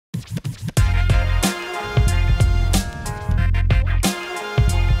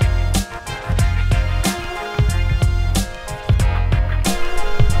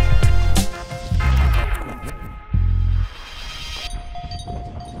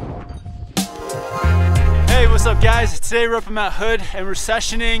Hey, what's up guys? Today we're up in Mount Hood and we're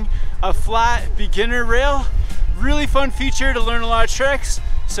sessioning a flat beginner rail. Really fun feature to learn a lot of tricks.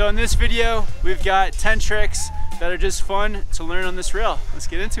 So in this video, we've got 10 tricks that are just fun to learn on this rail. Let's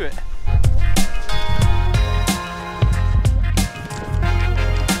get into it.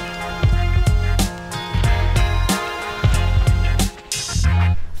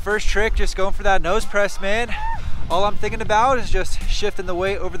 First trick, just going for that nose press, man. All I'm thinking about is just shifting the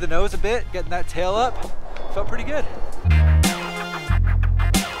weight over the nose a bit, getting that tail up. Felt pretty good.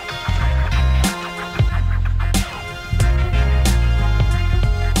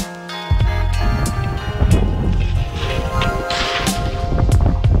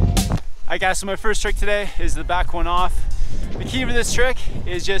 Alright guys, so my first trick today is the back one off. The key to this trick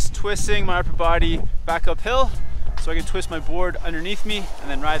is just twisting my upper body back uphill so I can twist my board underneath me and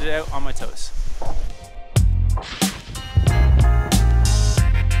then ride it out on my toes.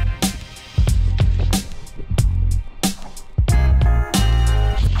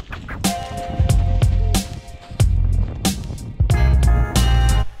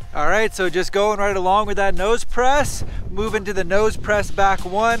 All right, so just going right along with that nose press, moving to the nose press back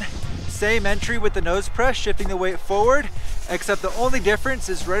one. Same entry with the nose press, shifting the weight forward, except the only difference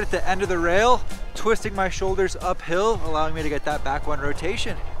is right at the end of the rail, twisting my shoulders uphill, allowing me to get that back one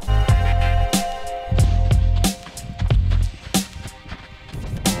rotation.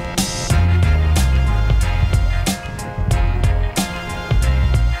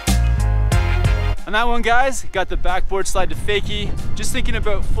 On that one guys, got the backboard slide to fakie, just thinking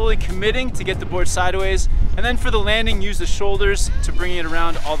about fully committing to get the board sideways, and then for the landing, use the shoulders to bring it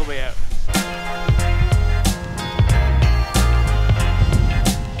around all the way out.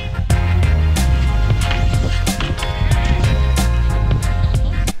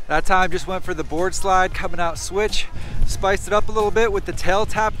 That time just went for the board slide, coming out switch, spiced it up a little bit with the tail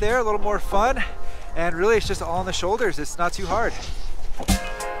tap there, a little more fun, and really it's just all on the shoulders, it's not too hard.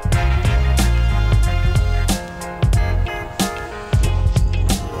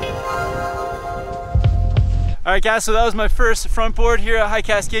 Alright guys, so that was my first front board here at High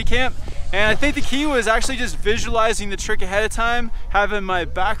Cascade Camp. And I think the key was actually just visualizing the trick ahead of time, having my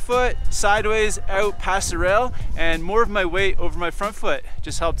back foot sideways out past the rail and more of my weight over my front foot.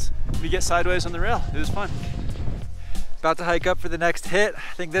 Just helped me get sideways on the rail. It was fun. About to hike up for the next hit.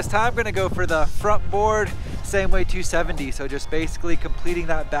 I think this time I'm gonna go for the front board, same way 270. So just basically completing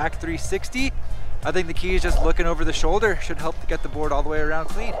that back 360. I think the key is just looking over the shoulder. Should help to get the board all the way around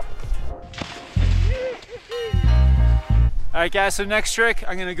clean. Alright guys, so next trick,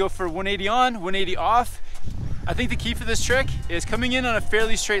 I'm gonna go for 180 on, 180 off. I think the key for this trick is coming in on a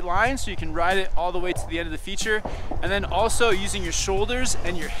fairly straight line so you can ride it all the way to the end of the feature, and then also using your shoulders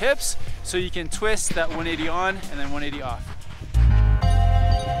and your hips so you can twist that 180 on and then 180 off.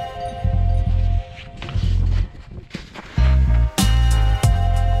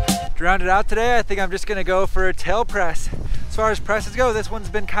 To round it out today, I think I'm just gonna go for a tail press. As far as presses go, this one's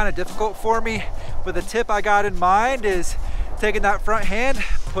been kind of difficult for me, but the tip I got in mind is taking that front hand,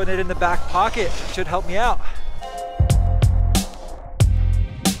 putting it in the back pocket. It should help me out.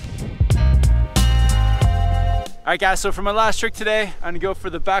 Alright guys, so for my last trick today, I'm gonna go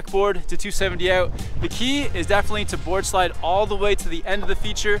for the backboard to 270 out. The key is definitely to board slide all the way to the end of the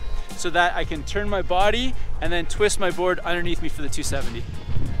feature so that I can turn my body and then twist my board underneath me for the 270.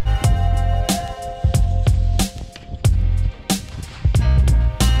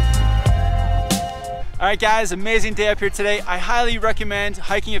 Alright guys, amazing day up here today. I highly recommend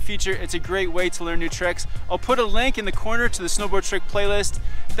hiking a feature. It's a great way to learn new tricks. I'll put a link in the corner to the snowboard trick playlist.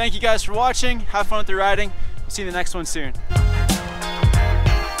 Thank you guys for watching. Have fun with the riding. See you in the next one soon.